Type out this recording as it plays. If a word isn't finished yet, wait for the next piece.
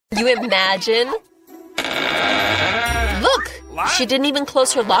You imagine? Look! She didn't even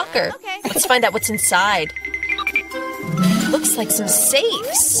close her locker. Let's find out what's inside. Looks like some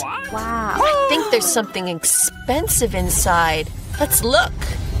safes. Wow. I think there's something expensive inside. Let's look.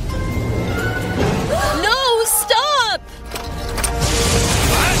 No, stop!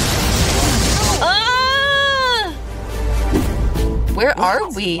 Ah! Where are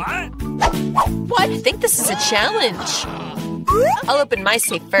we? What? I think this is a challenge. I'll open my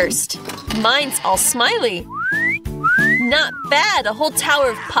safe first. Mine's all smiley. Not bad, a whole tower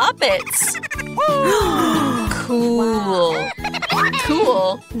of poppets. Cool.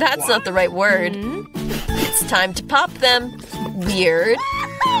 Cool? That's not the right word. It's time to pop them. Weird.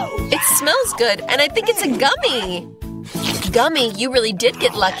 It smells good, and I think it's a gummy. Gummy, you really did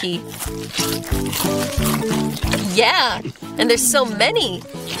get lucky. Yeah, and there's so many.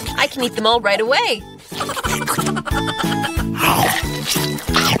 I can eat them all right away.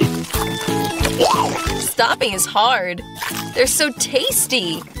 Stopping is hard. They're so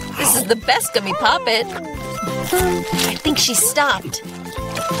tasty. This is the best gummy poppet. I think she stopped.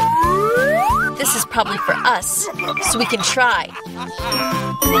 This is probably for us, so we can try.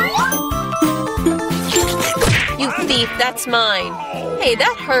 You thief, that's mine. Hey,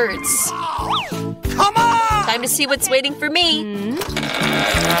 that hurts. Come on! Time to see what's waiting for me.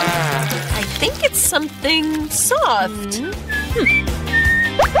 I think it's something soft.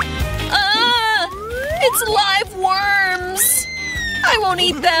 It's live worms! I won't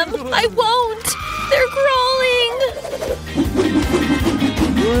eat them! I won't! They're crawling!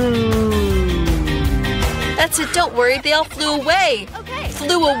 That's it, don't worry, they all flew away!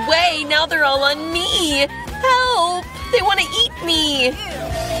 Flew away, now they're all on me! Help! They want to eat me!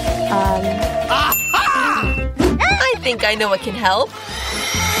 I think I know what can help.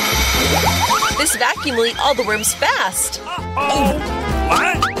 This vacuum will eat all the worms fast.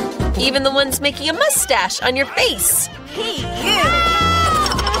 What? Even the ones making a mustache on your face. Hey, you!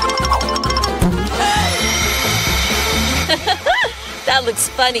 That looks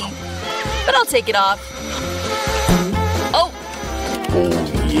funny, but I'll take it off. Oh!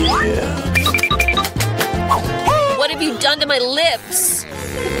 Yeah. What have you done to my lips?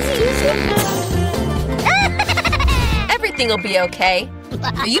 Everything will be okay.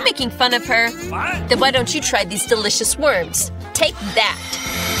 Are you making fun of her? What? Then why don't you try these delicious worms? Take that.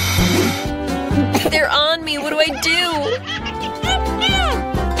 They're on me. What do I do?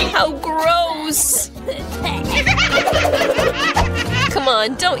 How gross. Come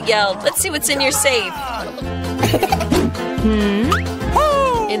on, don't yell. Let's see what's in your safe.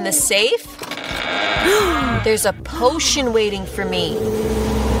 In the safe? There's a potion waiting for me.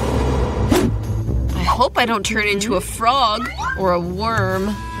 I hope I don't turn into a frog or a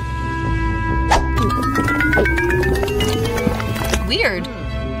worm. Weird.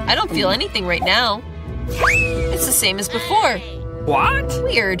 I don't feel anything right now. It's the same as before. What?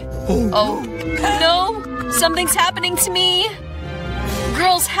 Weird. Oh, no! Something's happening to me!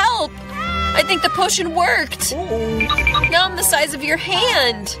 Girls, help! I think the potion worked! Now I'm the size of your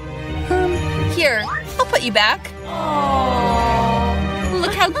hand! Here, I'll put you back.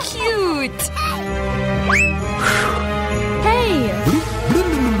 Look how cute! Hey!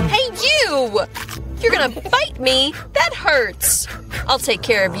 Hey, you! You're gonna bite me? That hurts! I'll take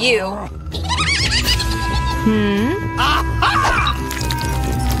care of you.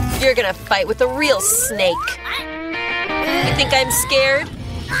 You're gonna fight with a real snake. You think I'm scared?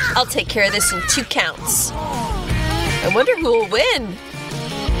 I'll take care of this in 2 counts. I wonder who will win.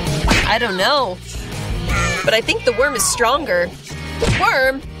 I don't know. But I think the worm is stronger.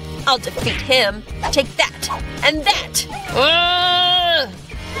 Worm? I'll defeat him. Take that. And that.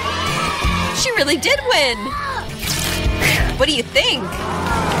 She really did win. What do you think?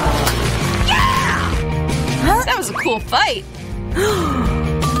 That was a cool fight.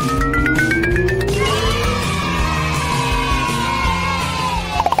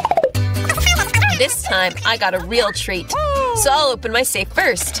 This time, I got a real treat. So I'll open my safe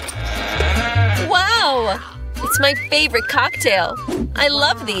first. Wow! It's my favorite cocktail. I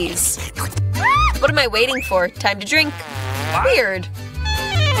love these. What am I waiting for? Time to drink. Weird.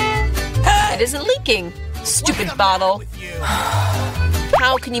 It isn't leaking. Stupid bottle.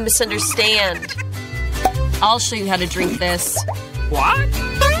 How can you misunderstand? I'll show you how to drink this. What?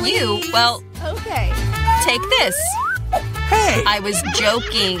 You, well, Okay. take this. Hey! I was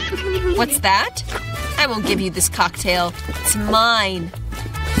joking. What's that? I won't give you this cocktail. It's mine.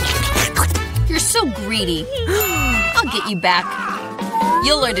 You're so greedy. I'll get you back.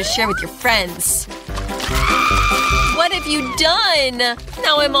 You'll learn to share with your friends. What have you done?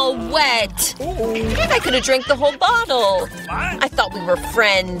 Now I'm all wet. I could have drank the whole bottle. I thought we were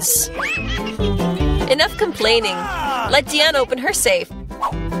friends. Enough complaining. Let DaRaDa open her safe.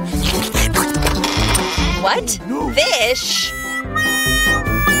 What? Fish?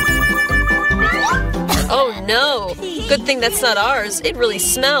 Oh no. Good thing that's not ours. It really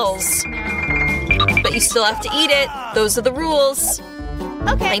smells. But you still have to eat it. Those are the rules.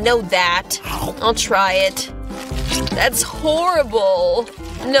 Okay. I know that. I'll try it. That's horrible.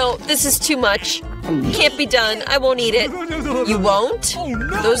 No, this is too much. Can't be done. I won't eat it. You won't?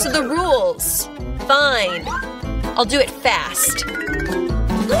 Those are the rules. Fine. I'll do it fast.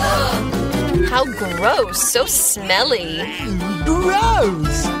 How gross. So smelly.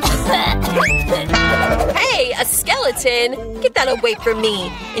 Gross! Hey, a skeleton! Get that away from me.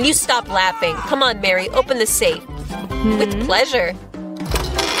 And you stop laughing. Come on, Mary. Open the safe. With pleasure.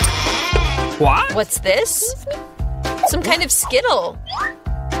 What? What's this? Some kind of Skittle.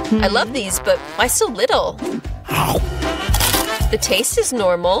 I love these, but why so little? The taste is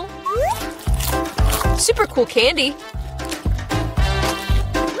normal. Super cool candy.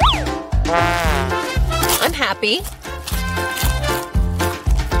 I'm happy.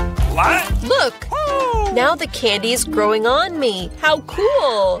 What? Look! Now the candy is growing on me. How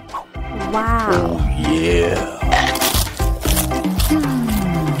cool! Wow. Yeah.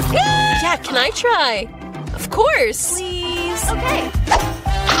 Yeah, can I try? Of course! Please. Okay.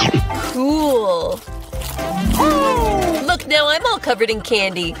 Cool. Look, now I'm all covered in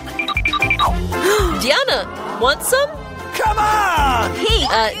candy. DaRaDa, want some? Come on! Hey!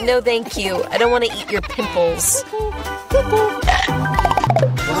 No thank you. I don't want to eat your pimples.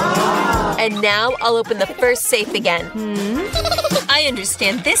 And now I'll open the first safe again. I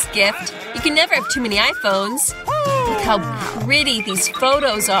understand this gift. You can never have too many iPhones. Look how pretty these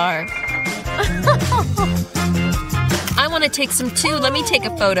photos are. I want to take some too. Let me take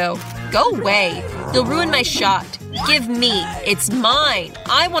a photo. Go away. You'll ruin my shot. Give me. It's mine.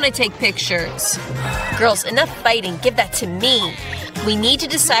 I want to take pictures. Girls, enough fighting. Give that to me. We need to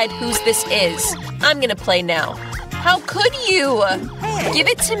decide whose this is. I'm gonna play now. How could you? Give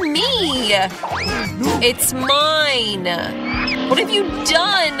it to me. It's mine. What have you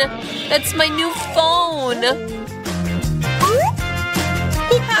done? That's my new phone.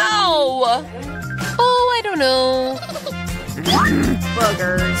 How? Oh, I don't know.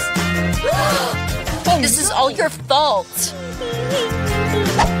 Boogers. This is all your fault.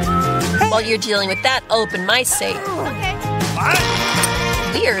 While you're dealing with that, I'll open my safe. Okay.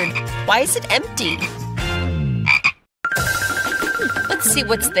 Weird. Why is it empty? Let's see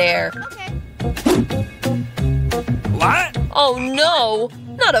what's there. What? Oh no!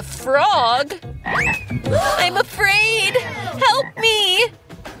 Not a frog! I'm afraid! Help me!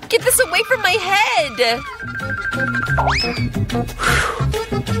 Get this away from my head!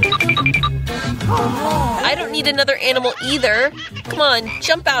 I don't need another animal either. Come on,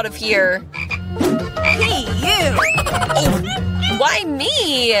 jump out of here. Hey, you. Why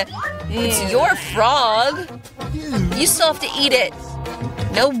me? It's your frog. You still have to eat it.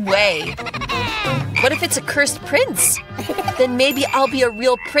 No way. What if it's a cursed prince? Then maybe I'll be a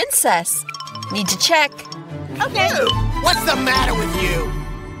real princess. Need to check. Okay. What's the matter with you?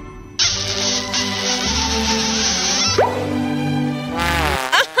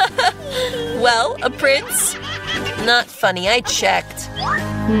 Well, a prince? Not funny, I checked.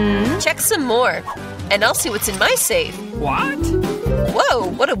 Check some more. And I'll see what's in my safe. What? Whoa,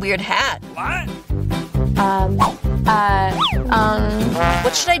 what a weird hat. What?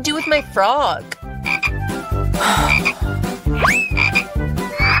 What should I do with my frog?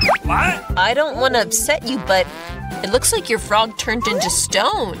 What? I don't want to upset you, but it looks like your frog turned into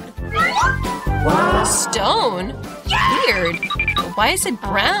stone. Stone? Weird. Why is it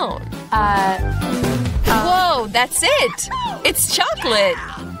brown? Whoa, that's it! It's chocolate!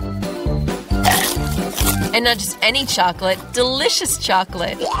 And not just any chocolate, delicious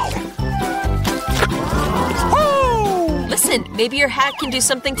chocolate. Listen, maybe your hat can do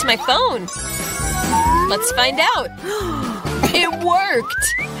something to my phone. Let's find out. It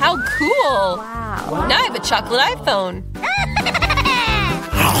worked! How cool! Wow. Now I have a chocolate iPhone.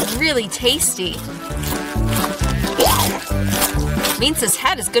 Really tasty. Means this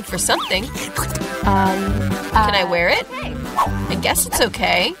hat is good for something. Can I wear it? I guess it's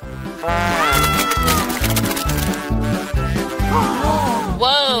okay.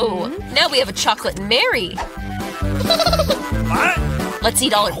 Whoa! Now we have a chocolate Mary. What? Let's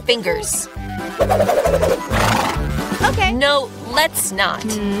eat all her fingers. Okay. No, let's not.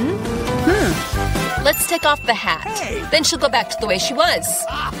 Let's take off the hat. Then she'll go back to the way she was.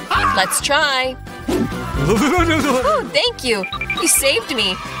 Let's try. Oh, thank you. You saved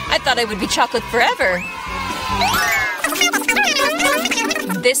me. I thought I would be chocolate forever.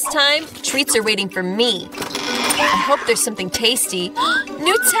 This time, treats are waiting for me. I hope there's something tasty.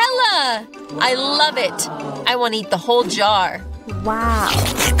 Nutella! I love it. I want to eat the whole jar. Wow.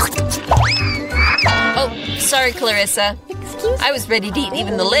 Oh, sorry, Clarissa. I was ready to eat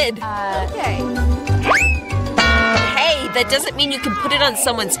even the lid. Okay. Hey, that doesn't mean you can put it on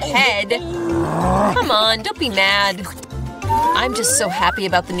someone's head. Come on, don't be mad. I'm just so happy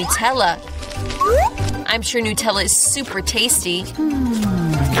about the Nutella. I'm sure Nutella is super tasty.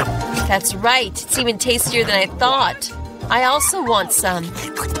 That's right, it's even tastier than I thought. I also want some.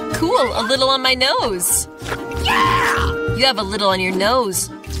 Cool, a little on my nose. You have a little on your nose.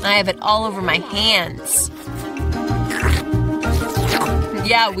 I have it all over my hands.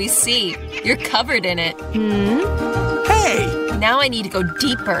 Yeah, we see. You're covered in it. Hey! Now I need to go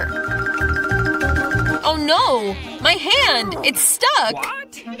deeper. Oh no! My hand! It's stuck!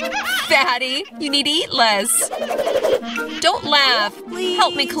 What? Fatty, you need to eat less. Don't laugh.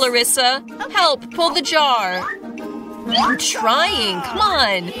 Help me, Clarissa. Help, pull the jar. I'm trying. Come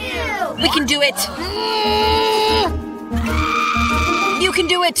on. We can do it. You can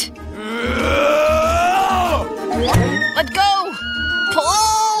do it. Let go.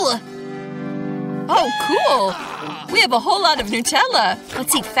 Pull. Oh, cool. We have a whole lot of Nutella.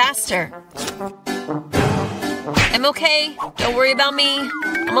 Let's eat faster. I'm okay. Don't worry about me.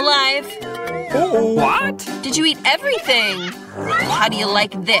 I'm alive. What? Did you eat everything? How do you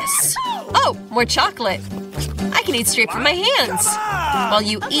like this? Oh, more chocolate. I can eat straight from my hands. While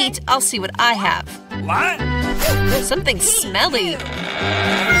you eat, I'll see what I have. What? Something smelly.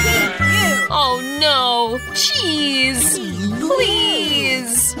 Oh no! Cheese!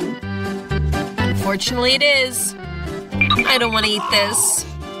 Please! Unfortunately it is. I don't want to eat this.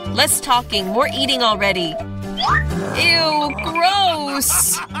 Less talking, more eating already. Ew,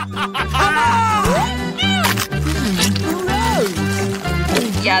 gross!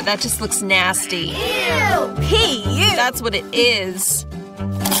 Yeah, that just looks nasty. Hey, you. That's what it is.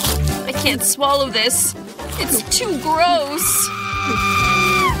 I can't swallow this. It's too gross.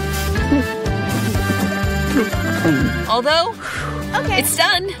 Although, it's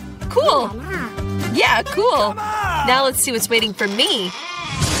done. Cool. Yeah, cool. Now let's see what's waiting for me.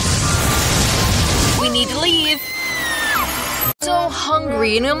 We need to leave. So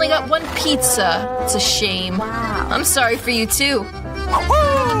hungry and we only got one pizza. It's a shame. I'm sorry for you too.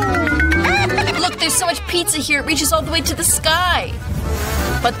 Look, there's so much pizza here it reaches all the way to the sky.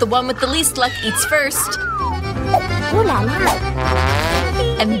 But the one with the least luck eats first.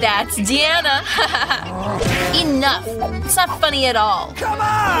 And that's Deanna. Enough. It's not funny at all. Come on!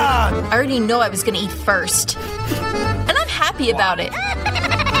 I already know I was gonna eat first. And I'm happy about it.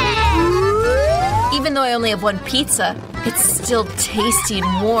 Even though I only have one pizza, it's still tasty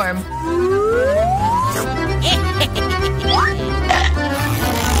and warm.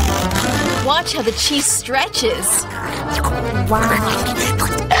 Watch how the cheese stretches.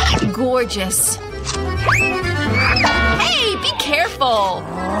 Wow. Gorgeous. Hey, be careful.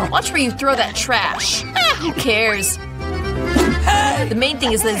 Watch where you throw that trash. Who cares? The main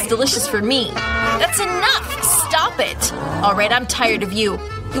thing is that it's delicious for me. That's enough. Stop it. All right, I'm tired of you.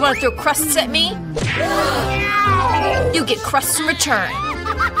 You want to throw crusts at me? You get crusts in return.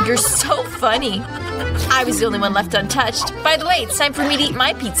 You're so funny. I was the only one left untouched. By the way, it's time for me to eat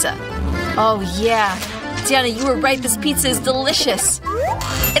my pizza. Oh, yeah. Deanna, you were right. This pizza is delicious.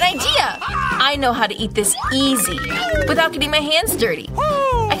 An idea! I know how to eat this easy, without getting my hands dirty.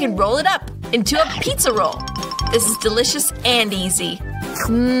 I can roll it up into a pizza roll. This is delicious and easy.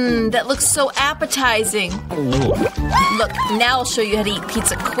 That looks so appetizing. Look, now I'll show you how to eat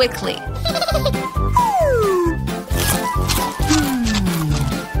pizza quickly.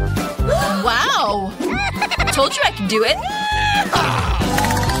 Wow! Told you I could do it.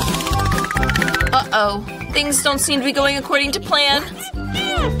 Uh-oh. Things don't seem to be going according to plan.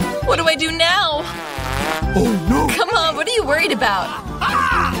 What do I do now? Oh no! Come on, what are you worried about?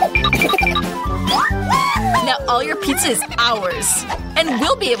 Now all your pizza is ours, and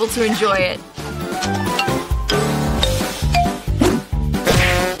we'll be able to enjoy it.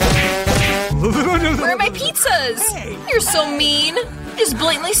 Where are my pizzas? You're so mean. You just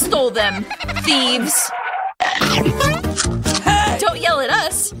blatantly stole them. Thieves. Don't yell at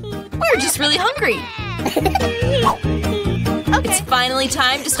us. We're just really hungry. It's finally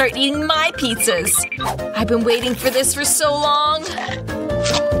time to start eating my pizzas. I've been waiting for this for so long.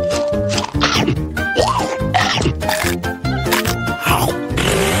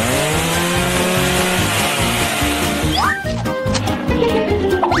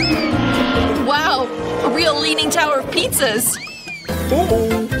 Wow, a pizzas.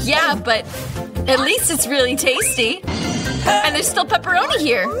 Uh-oh. Yeah, but at least it's really tasty. And there's still pepperoni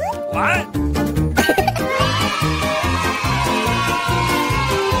here. What?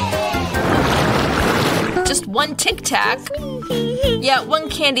 Just one Tic Tac? Yeah, one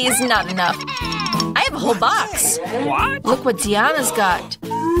candy is not enough. I have a whole box. What? Look what Deanna's got.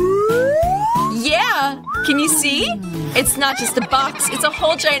 Yeah, can you see? It's not just a box, it's a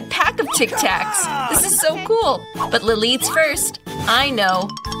whole giant pack of Tic Tacs. This is so cool. But Lily eats first. I know.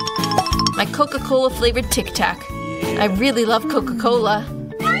 My Coca-Cola flavored Tic Tac. I really love Coca-Cola.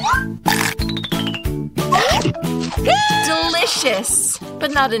 Delicious,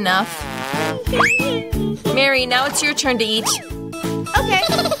 but not enough. Mary, now it's your turn to eat. Okay.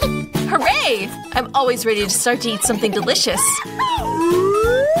 Hooray! I'm always ready to start to eat something delicious.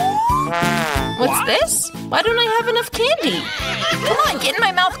 What's this? Why don't I have enough candy? Come on, get in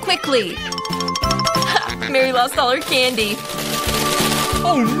my mouth quickly. Mary lost all her candy.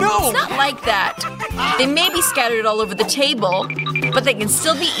 Oh no! It's not like that. They may be scattered all over the table, but they can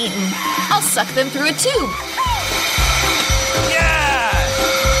still be eaten. I'll suck them through a tube. Yeah!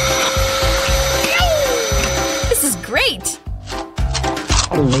 This is great.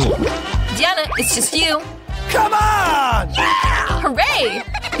 Diana, it's just you. Come on! Hooray!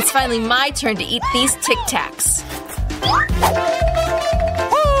 It's finally my turn to eat these Tic Tacs.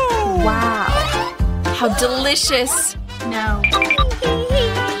 Wow. How delicious. No.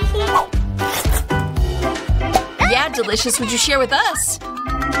 Yeah, delicious. Would you share with us?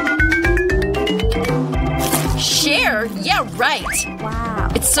 Share? Yeah, right. Wow.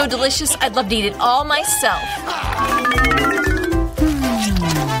 It's so delicious, I'd love to eat it all myself.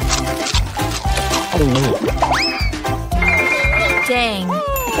 Dang.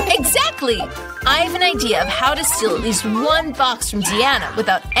 Exactly! I have an idea of how to steal at least one box from Deanna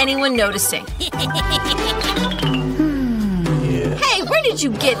without anyone noticing. Hey, where did you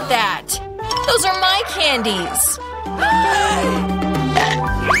get that? Those are my candies.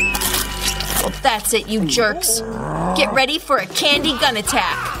 Well, that's it, you jerks. Get ready for a candy gun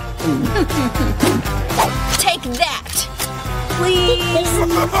attack. Take that. Please.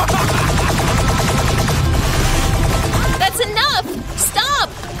 That's enough! Stop!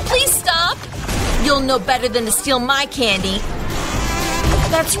 Please stop! You'll know better than to steal my candy.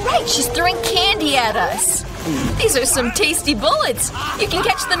 That's right, she's throwing candy at us. These are some tasty bullets. You can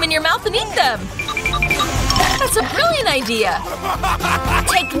catch them in your mouth and eat them. That's a brilliant idea.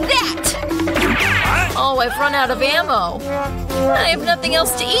 Take that! Oh, I've run out of ammo. I have nothing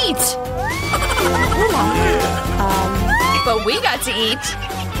else to eat. But we got to eat.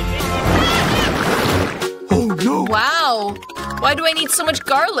 Oh no! Wow! Why do I need so much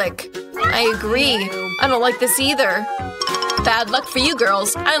garlic? I agree. I don't like this either. Bad luck for you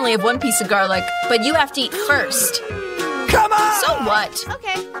girls. I only have one piece of garlic, but you have to eat first. Come on! So what?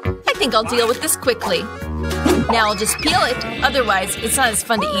 Okay. I think I'll deal with this quickly. Now I'll just peel it, otherwise it's not as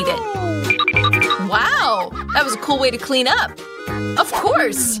fun to eat it. Wow! That was a cool way to clean up. Of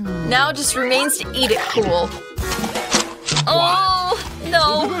course! Now it just remains to eat it cool. Oh,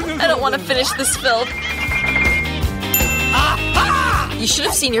 no! I don't want to finish this filth. You should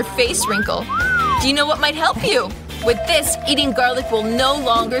have seen your face wrinkle. Do you know what might help you? With this, eating garlic will no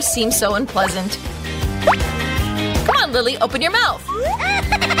longer seem so unpleasant. Come on, Lily, open your mouth.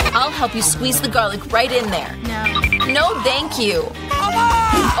 I'll help you squeeze the garlic right in there. No. No, thank you.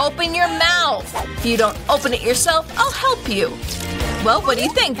 Open your mouth. If you don't open it yourself, I'll help you. Well, what do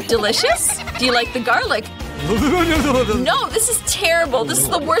you think? Delicious? Do you like the garlic? No, this is terrible. This is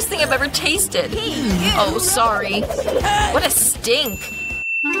the worst thing I've ever tasted. Oh, sorry. What a stink.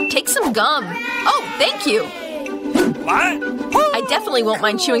 Take some gum. Oh, thank you. What? I definitely won't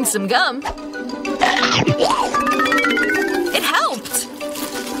mind chewing some gum. It helped.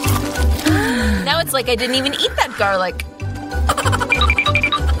 Now it's like I didn't even eat that garlic.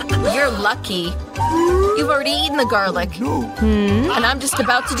 You're lucky. You've already eaten the garlic. And I'm just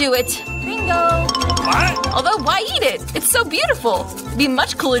about to do it. Bingo. What? Although, why eat it? It's so beautiful. It'd be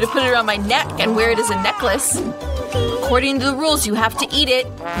much cooler to put it around my neck and wear it as a necklace. According to the rules, you have to eat it.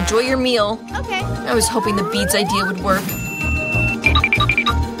 Enjoy your meal. Okay. I was hoping the beads idea would work.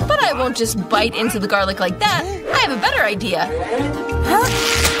 But I won't just bite into the garlic like that. I have a better idea.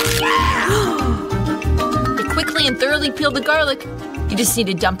 To quickly and thoroughly peel the garlic, you just need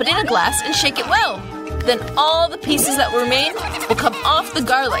to dump it in a glass and shake it well. Then all the pieces that remain will come off the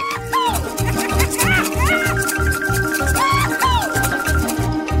garlic.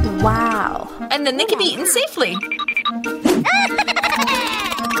 Wow. And then they can be eaten safely.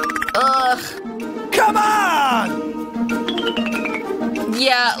 Ugh. Come on!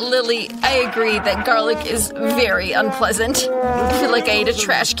 Yeah, Lily. Lily, I agree that garlic is very unpleasant. I feel like I ate a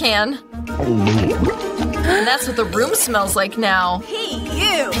trash can. And that's what the room smells like now. Hey,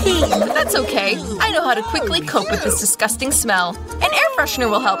 you! But that's okay. I know how to quickly cope with this disgusting smell. An air freshener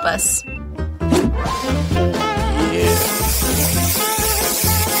will help us.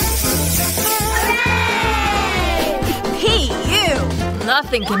 Hey, you!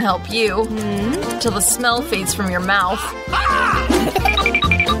 Nothing can help you. Till the smell fades from your mouth.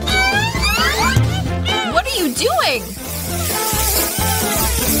 What are you doing?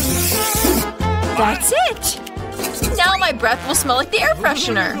 That's it! Now my breath will smell like the air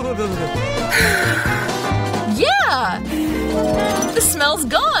freshener. Yeah! The smell's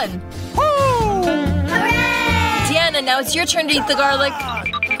gone. Deanna, now it's your turn to eat the garlic.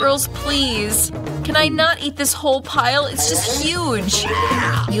 Girls, please. Can I not eat this whole pile? It's just huge.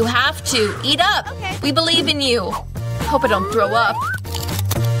 You have to. Eat up. We believe in you. Hope I don't throw up.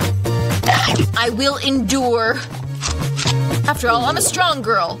 I will endure. After all, I'm a strong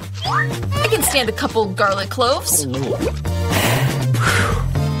girl. I can stand a couple garlic cloves.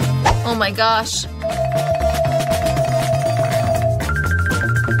 Oh my gosh.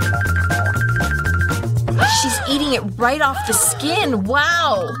 She's eating it right off the skin.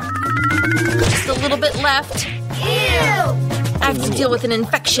 Wow. Just a little bit left. Ew. I have to deal with an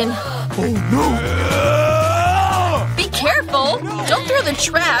infection. Oh no! Be careful! Don't throw the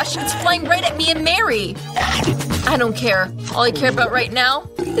trash. It's flying right at me and Mary. I don't care. All I care about right now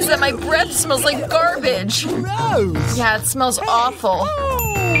is that my breath smells like garbage. Gross! Yeah, it smells awful.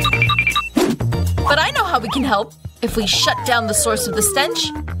 But I know how we can help. If we shut down the source of the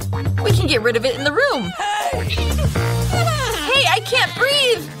stench, we can get rid of it in the room. Hey, I can't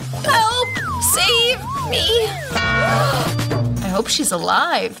breathe! Help! Save me! I hope she's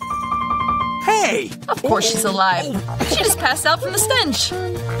alive. Hey! Of course she's alive. She just passed out from the stench.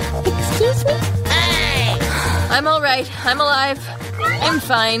 Excuse me? I'm alright. I'm alive. I'm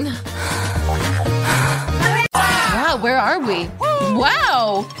fine. Wow, where are we?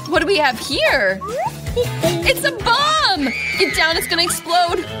 Wow! What do we have here? It's a bomb! Get down, it's gonna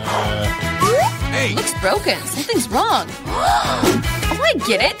explode. Hey! Looks broken. Something's wrong. Oh, I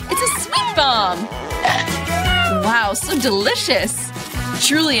get it. It's a sweet bomb. Wow, so delicious.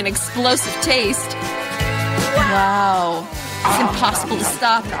 Truly an explosive taste. Wow. It's impossible to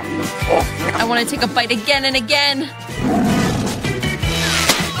stop. I want to take a bite again and again.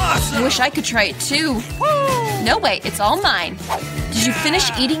 I wish I could try it too. No way, it's all mine. Did you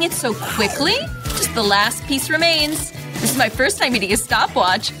finish eating it so quickly? Just the last piece remains. This is my first time eating a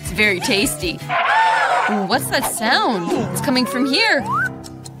stopwatch. It's very tasty. Ooh, what's that sound? It's coming from here.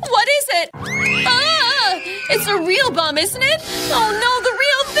 What is it? Ah! It's a real bomb, isn't it? Oh no, the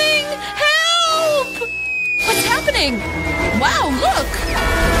real thing! Help! What's happening? Wow, look!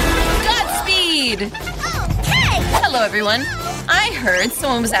 Godspeed! Okay! Hello, everyone. I heard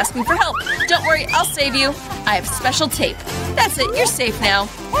someone was asking for help. Don't worry, I'll save you. I have special tape. That's it, you're safe now.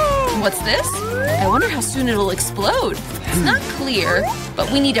 What's this? I wonder how soon it'll explode. It's not clear, but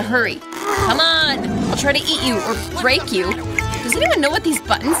we need to hurry. Come on! I'll try to eat you or break you. Does anyone know what these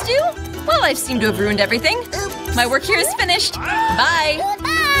buttons do? Well, I seem to have ruined everything. My work here is finished. Bye!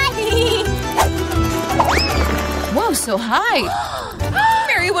 Bye! Whoa, so high.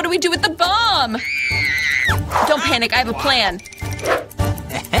 Mary, what do we do with the bomb? Don't panic, I have a plan.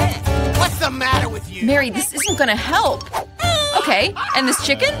 What's the matter with you? Mary, this isn't gonna help. Okay, and this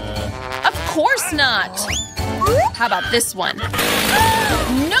chicken? Of course not. How about this one?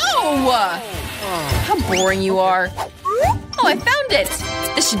 No! How boring you are. Oh, I found it.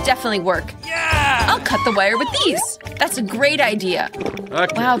 This should definitely work. Yeah! I'll cut the wire with these. That's a great idea.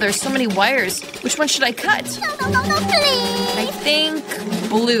 Okay. Wow, there's so many wires. Which one should I cut? No, please! I think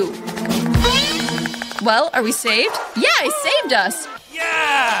blue. Well, are we saved? Yeah, it saved us.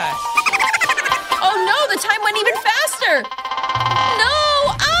 Yeah! Oh no, the time went even faster.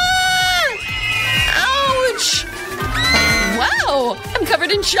 No! Ah! Ouch! Wow, I'm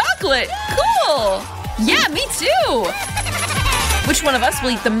covered in chocolate. Cool. Yeah, me too. Which one of us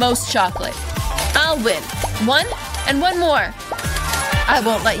will eat the most chocolate? I'll win. One and one more. I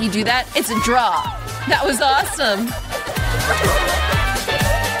won't let you do that. It's a draw. That was awesome.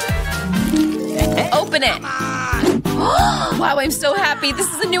 Open it. Wow, I'm so happy. This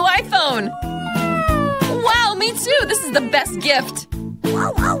is a new iPhone. Wow, me too. This is the best gift.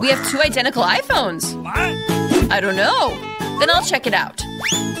 We have two identical iPhones. What? I don't know. Then I'll check it out.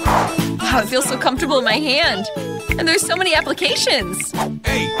 Wow, it feels so comfortable in my hand. And there's so many applications.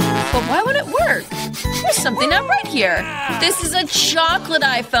 Hey! But why would it work? There's something not right here. This is a chocolate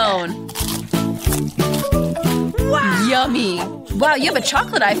iPhone. Wow. Yummy. Wow, you have a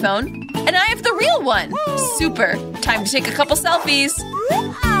chocolate iPhone, and I have the real one. Super. Time to take a couple selfies.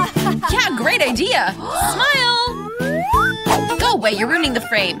 Yeah, great idea. Smile. Go away, you're ruining the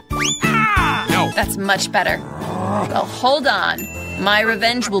frame. No. That's much better. Well, hold on. My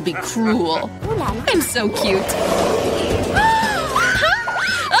revenge will be cruel. I'm so cute.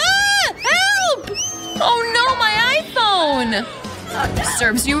 Help! Oh no, my iPhone!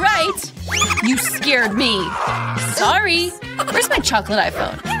 Serves you right. You scared me. Sorry. Where's my chocolate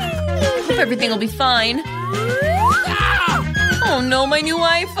iPhone? Hope everything will be fine. Oh no, my new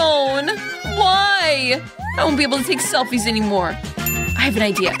iPhone. Why? I won't be able to take selfies anymore. I have an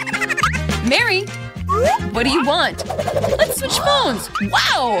idea. Mary, what do you want? Let's switch phones.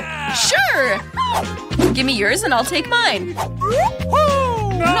 Wow, sure. Give me yours and I'll take mine.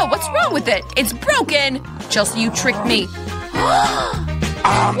 No, what's wrong with it? It's broken. Chelsea, you tricked me.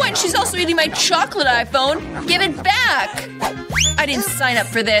 What? She's also eating my chocolate iPhone. Give it back. I didn't sign up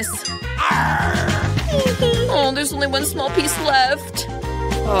for this. Oh, there's only one small piece left.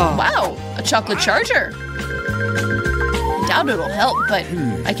 Wow, a chocolate charger. I doubt it'll help, but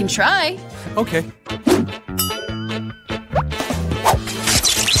I can try. Okay.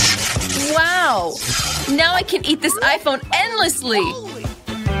 Wow! Now I can eat this iPhone endlessly!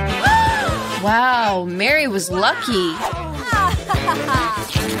 Wow, Mary was lucky.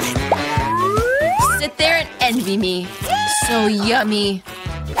 Sit there and envy me. So yummy.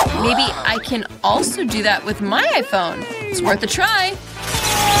 Maybe I can also do that with my iPhone. It's worth a try.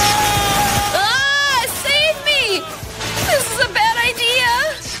 Ah! Save me! This is a bad idea!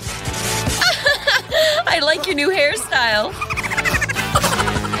 I like your new hairstyle.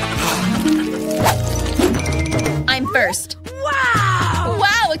 I'm first. Wow!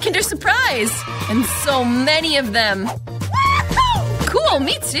 Wow, a Kinder Surprise! And so many of them. Cool,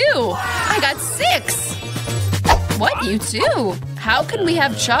 me too. I got 6. What, you too? How can we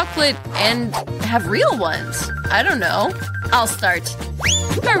have chocolate and have real ones? I don't know. I'll start.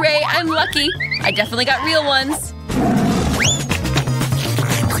 Hooray, I'm lucky. I definitely got real ones.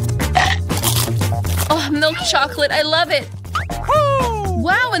 Oh, milk chocolate, I love it.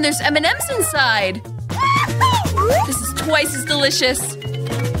 Wow, and there's M&Ms inside. This is twice as delicious.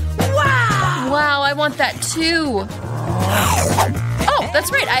 Wow! Wow, I want that too. Oh,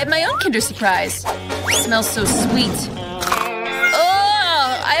 that's right, I have my own Kinder Surprise. It smells so sweet.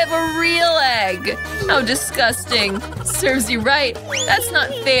 Oh, I have a real egg. How disgusting. Serves you right. That's not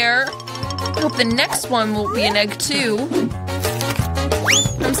fair. I hope the next one will be an egg too.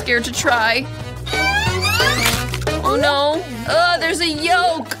 I'm scared to try. Oh no. Oh, there's a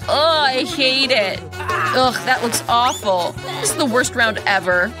yolk. Oh, I hate it. Ugh, that looks awful. This is the worst round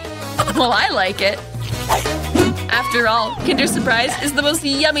ever. Well, I like it. After all, Kinder Surprise is the most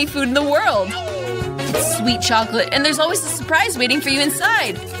yummy food in the world. It's sweet chocolate, and there's always a surprise waiting for you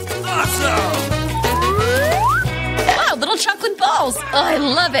inside. Awesome! Wow, little chocolate balls. Oh, I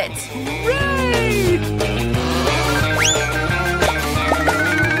love it.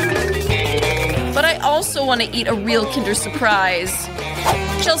 But I also want to eat a real Kinder Surprise.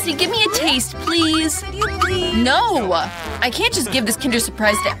 Chelsea, give me a taste, please. No, I can't just give this Kinder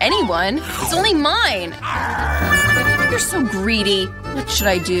Surprise to anyone. It's only mine. You're so greedy. What should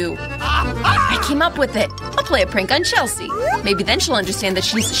I do? I came up with it. I'll play a prank on Chelsea. Maybe then she'll understand that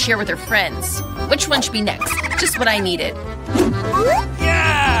she needs to share with her friends. Which one should be next? Just what I needed.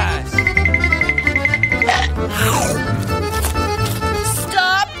 Yes!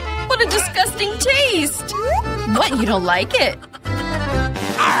 Stop! What a disgusting taste! What, you don't like it?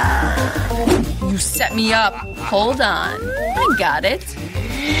 You set me up. Hold on. I got it.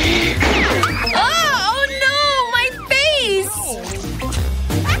 Oh no! My face!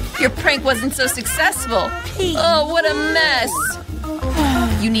 Your prank wasn't so successful. Oh, what a mess.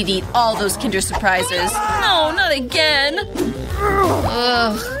 You need to eat all those Kinder Surprises. No, not again.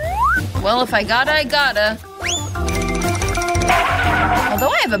 Ugh. Well, if I gotta, I gotta. Although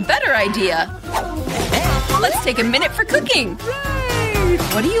I have a better idea. Let's take a minute for cooking.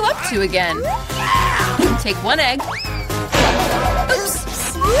 What are you up to again? Take one egg.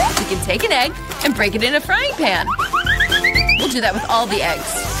 Oops. We can take an egg and break it in a frying pan. We'll do that with all the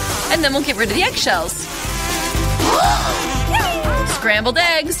eggs. And then we'll get rid of the eggshells. Scrambled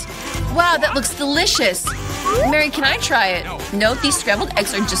eggs. Wow, that looks delicious. Mary, can I try it? No, these scrambled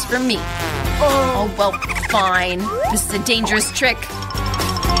eggs are just for me. Oh, well, fine. This is a dangerous trick.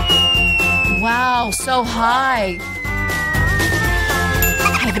 Wow, so high.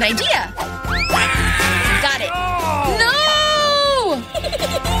 I have an idea. Got it. No!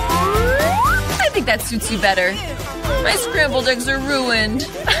 I think that suits you better. My scrambled eggs are ruined.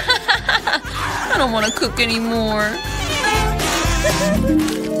 I don't want to cook anymore.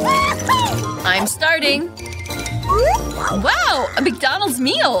 I'm starting. Wow, a McDonald's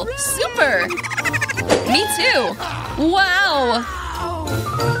meal. Super. Me too. Wow.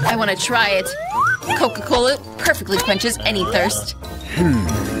 I want to try it. Coca-Cola perfectly quenches any thirst.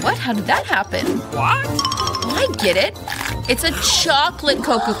 What? How did that happen? What? Oh, I get it. It's a chocolate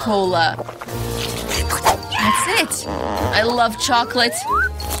Coca-Cola. That's it. I love chocolate.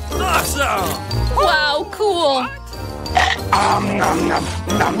 Awesome! Wow, cool.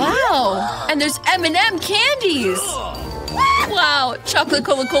 Wow, and there's M&M candies. Wow, chocolate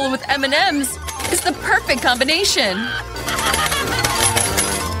Coca-Cola with M&Ms is the perfect combination.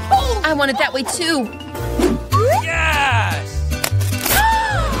 I want it that way too. Yes!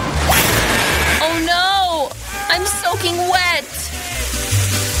 Oh no, I'm soaking wet.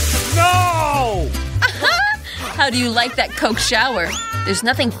 No! How do you like that Coke shower? There's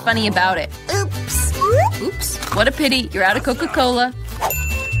nothing funny about it. Oops. Oops, what a pity, you're out of Coca-Cola.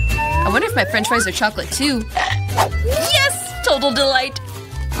 I wonder if my french fries are chocolate too. Yes, total delight.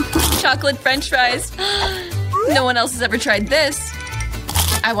 Chocolate french fries. No one else has ever tried this.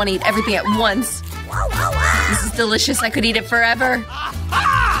 I want to eat everything at once. This is delicious, I could eat it forever.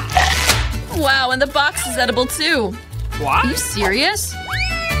 Wow, and the box is edible too. What? Are you serious?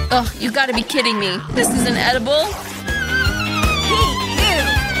 Ugh, you gotta be kidding me. This isn't edible.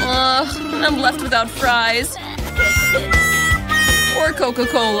 Ugh, I'm left without fries. Or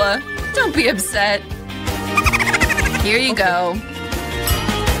Coca-Cola. Don't be upset. Here you go.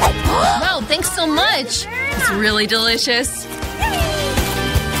 Wow, thanks so much. It's really delicious.